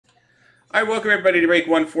All right, welcome everybody to break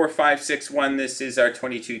 14561. This is our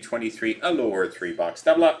 22-23 Allure 3-box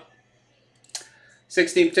double up.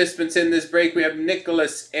 16 participants in this break. We have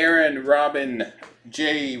Nicholas, Aaron, Robin,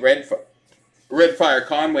 Jay, Redfire,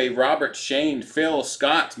 Conway, Robert, Shane, Phil,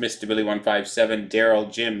 Scott, Mr. Billy 157, Daryl,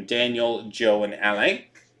 Jim, Daniel, Joe, and Alain.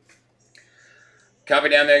 Copy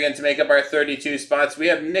down there again to make up our 32 spots. We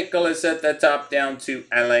have Nicholas at the top down to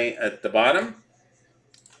Alain at the bottom.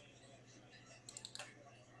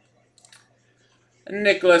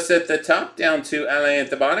 Nicholas at the top, down to Alain at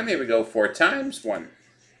the bottom. Here we go 4 times. 1,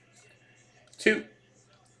 2,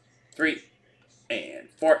 3, and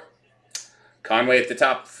 4. Conway at the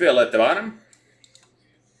top, Phil at the bottom.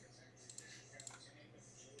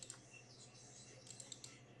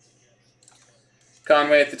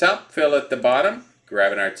 Conway at the top, Phil at the bottom.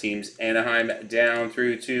 Grabbing our teams Anaheim down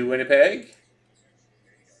through to Winnipeg.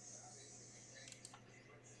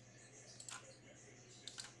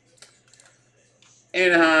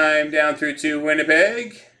 Anaheim down through to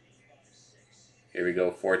Winnipeg. Here we go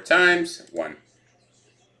 4 times. 1,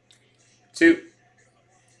 2,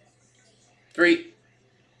 3,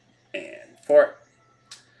 and 4.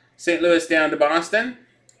 St. Louis down to Boston.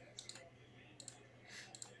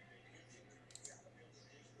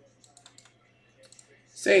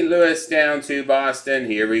 St. Louis down to Boston.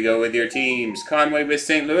 Here we go with your teams. Conway with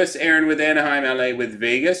St. Louis, Aaron with Anaheim, LA with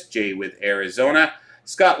Vegas, Jay with Arizona,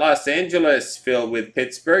 Scott Los Angeles, Phil with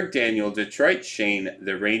Pittsburgh, Daniel Detroit, Shane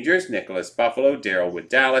the Rangers, Nicholas Buffalo, Daryl with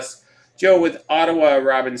Dallas, Joe with Ottawa,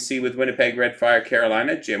 Robin C with Winnipeg, Redfire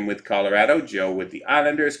Carolina, Jim with Colorado, Joe with the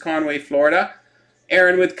Islanders, Conway Florida,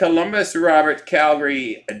 Aaron with Columbus, Robert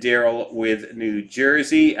Calgary, Daryl with New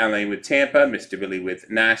Jersey, Alain with Tampa, Mr. Billy with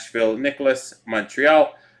Nashville, Nicholas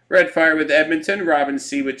Montreal, Redfire with Edmonton, Robin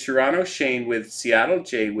C with Toronto, Shane with Seattle,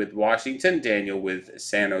 Jay with Washington, Daniel with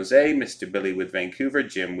San Jose, Mr. Billy with Vancouver,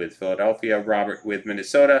 Jim with Philadelphia, Robert with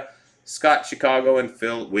Minnesota, Scott Chicago, and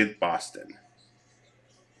Phil with Boston.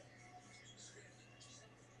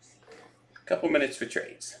 A couple minutes for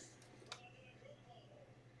trades.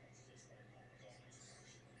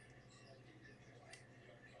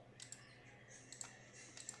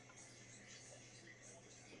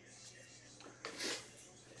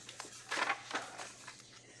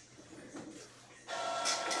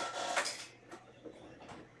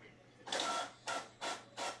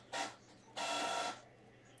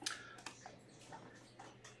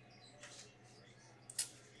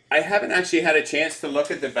 I haven't actually had a chance to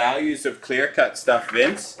look at the values of clear-cut stuff,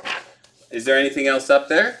 Vince. Is there anything else up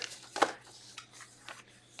there?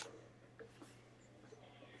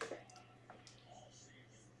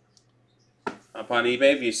 Up on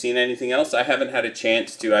eBay, have you seen anything else? I haven't had a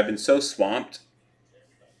chance to. I've been so swamped.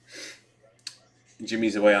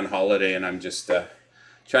 Jimmy's away on holiday, and I'm just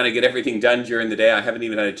trying to get everything done during the day. I haven't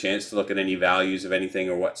even had a chance to look at any values of anything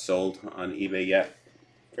or what's sold on eBay yet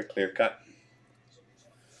for clear-cut.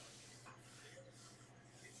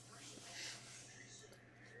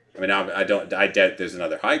 I mean, I doubt there's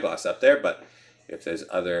another high gloss up there, but if there's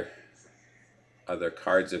other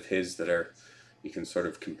cards of his that are, you can sort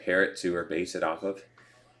of compare it to or base it off of.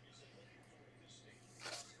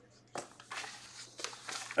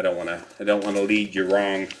 I don't want to lead you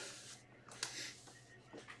wrong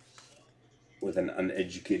with an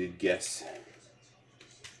uneducated guess.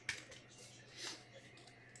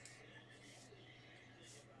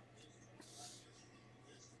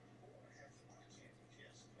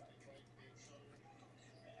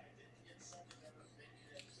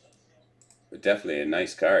 But definitely a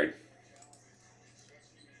nice card.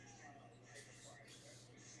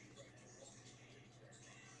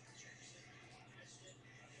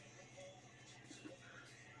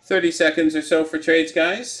 $30 seconds or so for trades,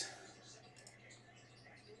 guys.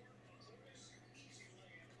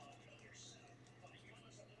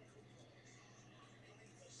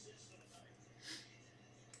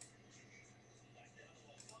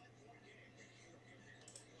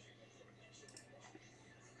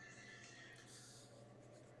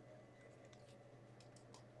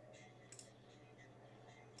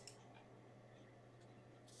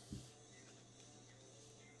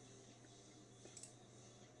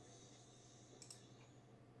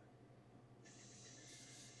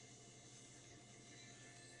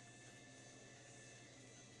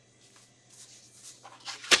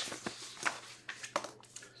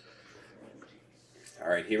 All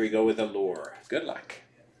right, here we go with Allure. Good luck.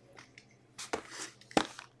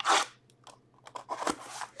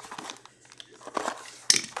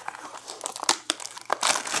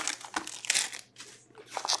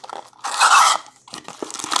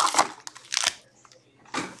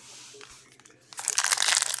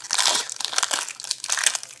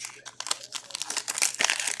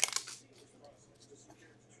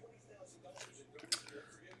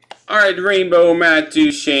 All right, Rainbow Matt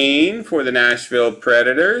Duchene for the Nashville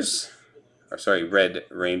Predators. Or sorry, Red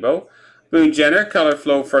Rainbow. Boone Jenner, Color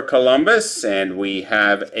Flow for Columbus. And we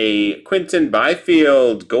have a Quinton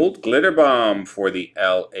Byfield Gold Glitter Bomb for the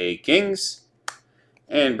LA Kings.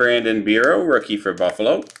 And Brandon Bureau, rookie for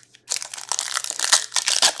Buffalo.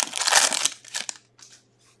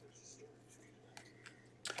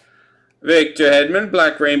 Victor Hedman,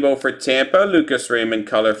 Black Rainbow for Tampa. Lucas Raymond,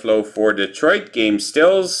 Color Flow for Detroit. Game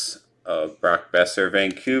stills of Brock Besser,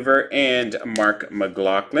 Vancouver. And Mark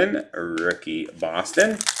McLaughlin, rookie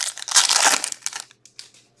Boston.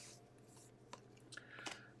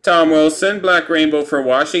 Tom Wilson, Black Rainbow for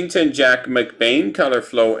Washington. Jack McBain, Color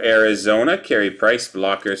Flow Arizona. Carey Price,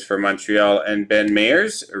 blockers for Montreal. And Ben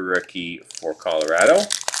Mayers, rookie for Colorado.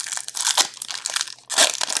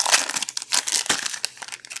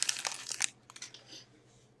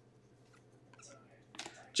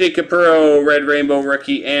 Jacob Perreault, Red Rainbow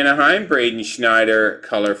rookie Anaheim. Braden Schneider,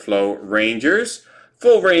 Color Flow Rangers.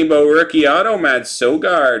 Full Rainbow rookie auto, Matt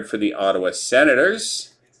Sogard for the Ottawa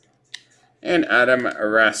Senators. And Adam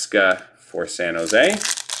Raska for San Jose.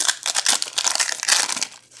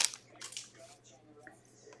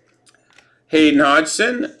 Hayden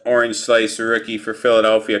Hodgson, Orange Slice rookie for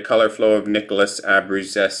Philadelphia. Color Flow of Nicholas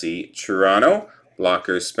Abruzzese, Toronto.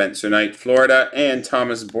 Blockers Spencer Knight, Florida. And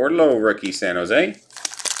Thomas Bordelot, rookie San Jose.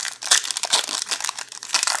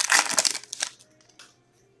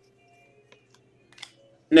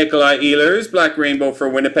 Nikolai Ehlers, Black Rainbow for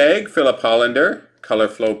Winnipeg. Philip Hollander, Color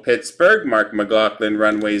Flow Pittsburgh. Mark McLaughlin,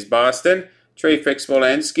 Runways Boston. Trey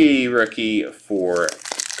Fix-Wolanski, rookie for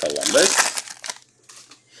Columbus.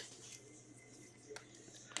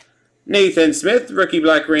 Nathan Smith, rookie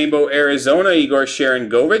Black Rainbow Arizona. Igor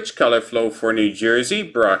Sharangovich, Color Flow for New Jersey.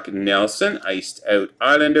 Brock Nelson, Iced Out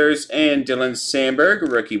Islanders. And Dylan Sandberg,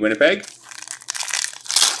 rookie Winnipeg.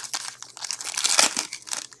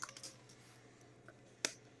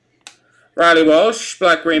 Riley Walsh,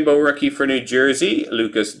 Black Rainbow rookie for New Jersey.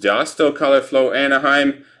 Lucas Dosto, Color Flow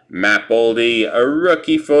Anaheim. Matt Boldy, a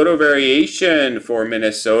rookie photo variation for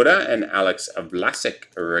Minnesota. And Alex Vlasic,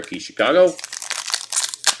 a rookie Chicago.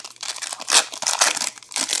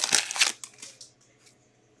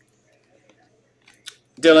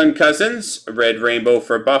 Dylan Cousins, Red Rainbow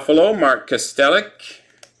for Buffalo. Mark Kostelic,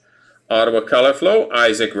 Ottawa Color Flow.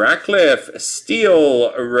 Isaac Ratcliffe,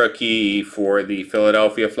 Steel rookie for the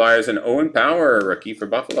Philadelphia Flyers. And Owen Power, rookie for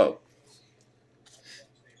Buffalo.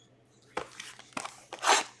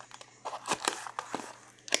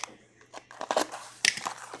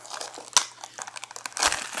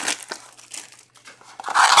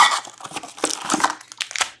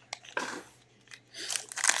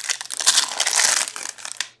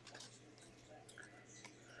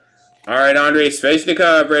 All right, Andrei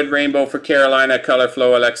Svechnikov, Red Rainbow for Carolina. Color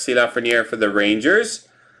Flow, Alexis Lafreniere for the Rangers.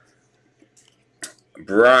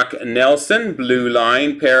 Brock Nelson, Blue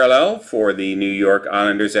Line Parallel for the New York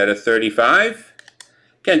Islanders at a 35.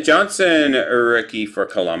 Kent Johnson, rookie for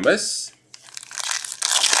Columbus.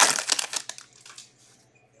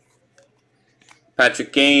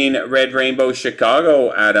 Patrick Kane, Red Rainbow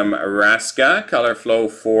Chicago. Adam Raska, Color Flow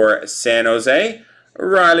for San Jose.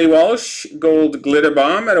 Riley Walsh, Gold Glitter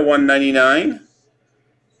Bomb at a 199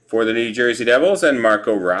 for the New Jersey Devils. And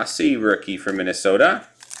Marco Rossi, rookie for Minnesota.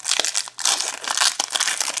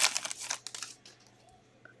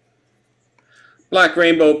 Black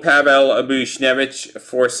Rainbow Pavel Bushnevich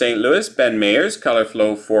for St. Louis. Ben Mayers, Color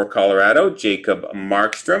Flow for Colorado. Jacob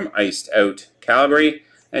Markstrom, Iced Out Calgary.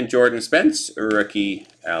 And Jordan Spence, rookie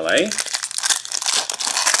LA.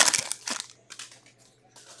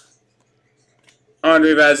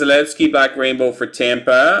 Andrei Vasilevsky, Black Rainbow for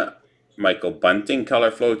Tampa. Michael Bunting,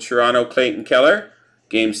 Color Flow Toronto. Clayton Keller,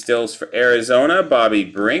 Game Stills for Arizona. Bobby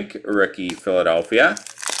Brink, rookie Philadelphia.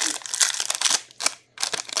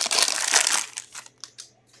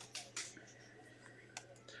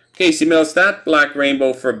 Casey Milstat, Black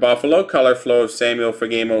Rainbow for Buffalo. Color Flow of Samuel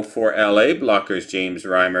Fagemo for LA. Blockers James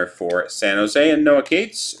Reimer for San Jose. And Noah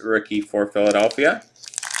Cates, rookie for Philadelphia.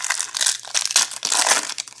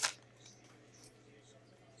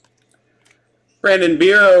 Brandon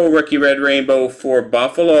Bureau, rookie Red Rainbow for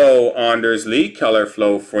Buffalo. Anders Lee, Color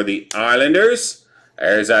Flow for the Islanders.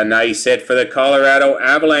 There's a nice hit for the Colorado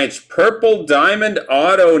Avalanche. Purple Diamond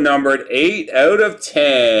Auto, numbered 8 out of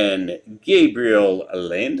 10. Gabriel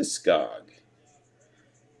Landeskog.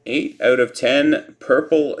 8 out of 10,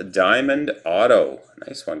 Purple Diamond Auto.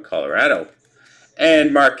 Nice one, Colorado.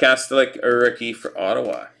 And Mark Kastelic, a rookie for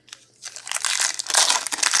Ottawa.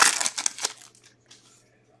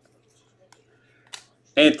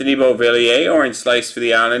 Anthony Beauvillier, orange slice for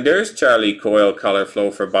the Islanders. Charlie Coyle, color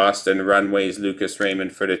flow for Boston. Runways, Lucas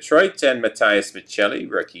Raymond for Detroit. And Matthias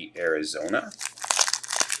Michelli, rookie, Arizona.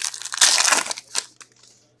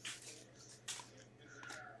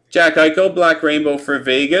 Jack Eichel, black rainbow for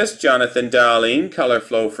Vegas. Jonathan Dahlin, color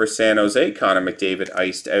flow for San Jose. Connor McDavid,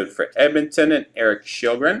 iced out for Edmonton. And Eric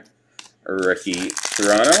Shilgren, rookie,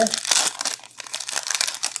 Toronto.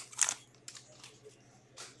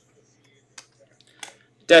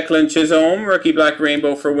 Declan Chisholm, rookie black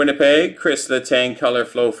rainbow for Winnipeg. Chris Letang, color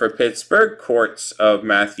flow for Pittsburgh. Quartz of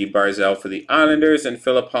Matthew Barzal for the Islanders. And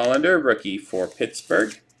Philip Hollander, rookie for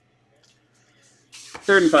Pittsburgh.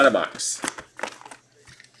 Third and final box.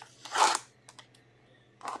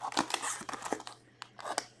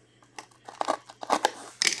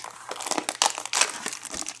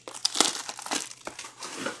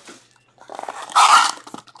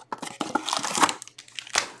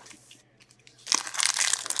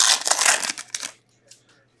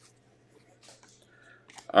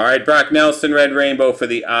 All right, Brock Nelson, red rainbow for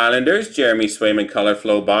the Islanders. Jeremy Swayman, color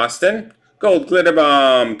flow, Boston. Gold glitter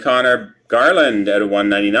bomb, Connor Garland out of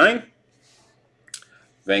 199.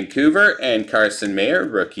 Vancouver, and Carson Mayer,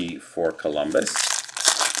 rookie for Columbus.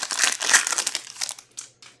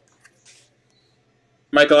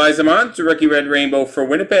 Michael Eyssimont, rookie red rainbow for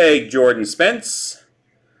Winnipeg. Jordan Spence,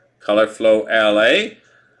 color flow, LA.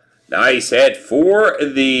 Nice hit for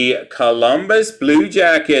the Columbus Blue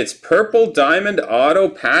Jackets. Purple Diamond Auto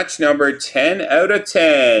patch number 10 out of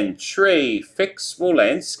 10. Trey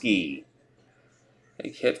Fix-Wolanski.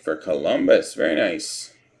 Big hit for Columbus. Very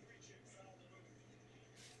nice.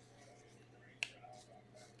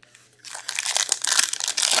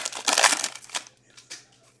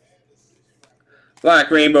 Black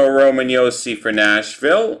Rainbow Roman Josi for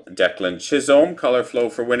Nashville. Declan Chisholm, color flow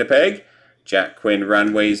for Winnipeg. Jack Quinn,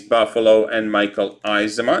 Runways, Buffalo, and Michael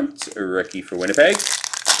Eyssimont, rookie for Winnipeg.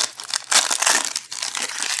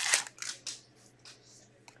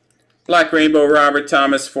 Black Rainbow, Robert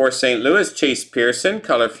Thomas for St. Louis. Chase Pearson,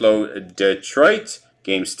 color flow, Detroit.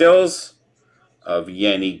 Game stills of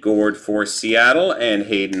Yanni Gourde for Seattle, and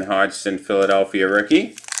Hayden Hodgson, Philadelphia,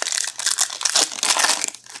 rookie.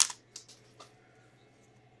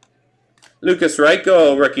 Lucas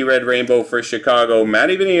Reichel, rookie red rainbow for Chicago.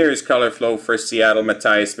 Matty Beniers, color flow for Seattle.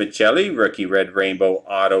 Matthias Michelli, rookie red rainbow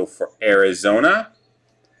auto for Arizona.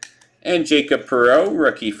 And Jacob Perreault,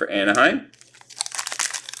 rookie for Anaheim.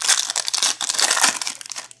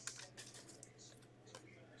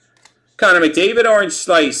 Connor McDavid, orange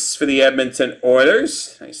slice for the Edmonton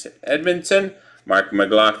Oilers. Nice hit, Edmonton. Mark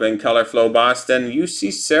McLaughlin, color flow, Boston.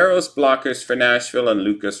 UC Saros, blockers for Nashville. And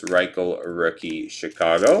Lucas Reichel, rookie,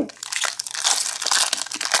 Chicago.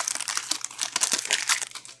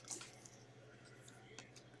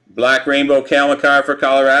 Black Rainbow, Cal McCarr for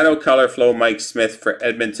Colorado. Color flow, Mike Smith for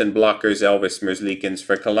Edmonton. Blockers, Elvis Merzlikins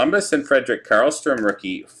for Columbus. And Frederick Karlstrom,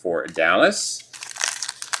 rookie for Dallas.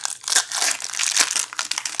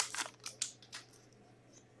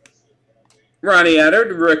 Ronnie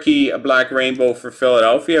Eddard, rookie Black Rainbow for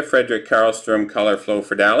Philadelphia. Frederick Karlstrom, color flow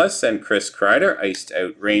for Dallas. And Chris Kreider, iced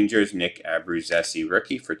out Rangers. Nick Abruzzese,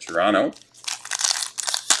 rookie for Toronto.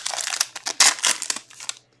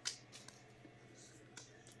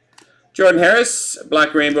 Jordan Harris,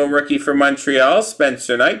 Black Rainbow rookie for Montreal.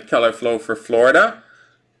 Spencer Knight, color flow for Florida.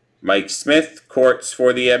 Mike Smith, Quartz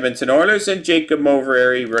for the Edmonton Oilers. And Jacob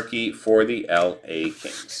Moverary, rookie for the LA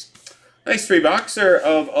Kings. Nice 3-boxer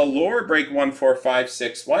of Allure, break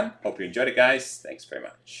 14561. Hope you enjoyed it, guys. Thanks very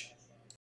much.